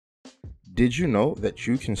Did you know that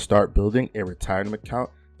you can start building a retirement account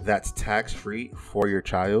that's tax-free for your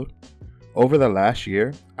child? Over the last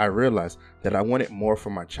year, I realized that I wanted more for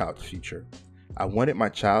my child's future. I wanted my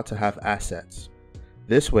child to have assets.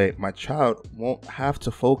 This way, my child won't have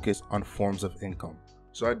to focus on forms of income.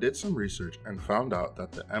 So I did some research and found out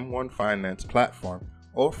that the ENL Finance platform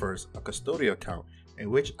offers a custodial account in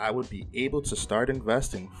which I would be able to start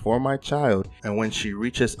investing for my child, and when she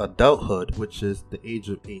reaches adulthood, which is the age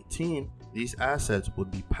of 18, these assets would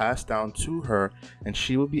be passed down to her and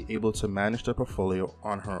she will be able to manage the portfolio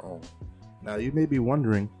on her own. Now you may be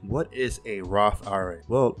wondering, what is a Roth IRA?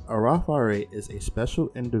 Well, a Roth IRA is a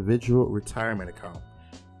special individual retirement account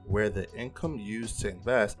where the income used to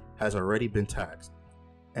invest has already been taxed.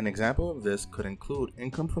 An example of this could include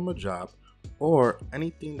income from a job or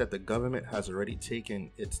anything that the government has already taken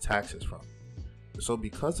its taxes from. So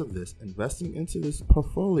because of this, investing into this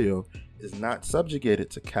portfolio is not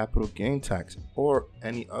subjugated to capital gain tax or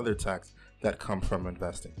any other tax that comes from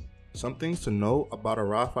investing. Some things to know about a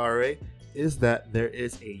Roth IRA is that there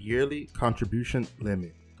is a yearly contribution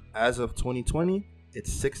limit. As of 2020,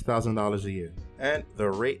 it's $6,000 a year, and the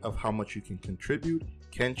rate of how much you can contribute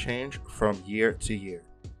can change from year to year.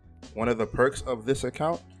 One of the perks of this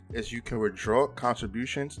account is you can withdraw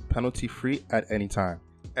contributions penalty-free at any time,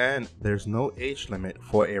 and there's no age limit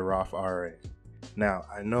for a Roth IRA. Now,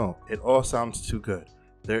 I know it all sounds too good.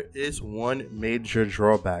 There is one major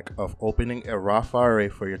drawback of opening a Roth IRA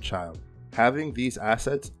for your child. Having these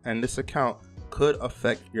assets and this account could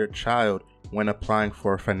affect your child when applying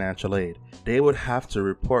for financial aid. They would have to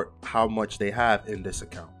report how much they have in this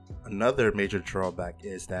account. Another major drawback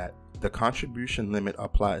is that the contribution limit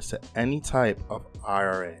applies to any type of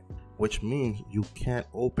IRA, which means you can't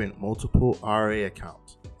open multiple IRA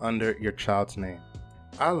accounts under your child's name.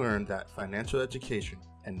 I learned that financial education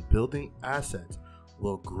and building assets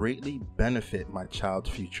will greatly benefit my child's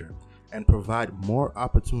future and provide more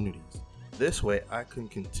opportunities. This way, I can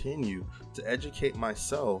continue to educate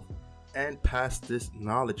myself and pass this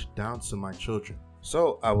knowledge down to my children.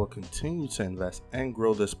 So I will continue to invest and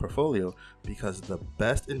grow this portfolio because the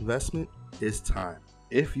best investment is time.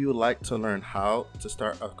 If you would like to learn how to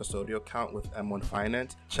start a custodial account with ENL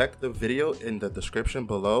Finance, check the video in the description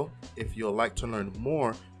below. If you would like to learn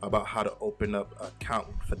more about how to open up an account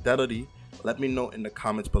with Fidelity, let me know in the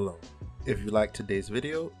comments below. If you liked today's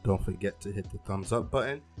video, don't forget to hit the thumbs up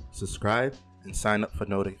button, subscribe, and sign up for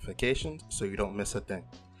notifications so you don't miss a thing.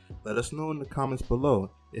 Let us know in the comments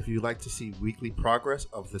below if you'd like to see weekly progress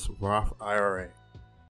of this Roth IRA.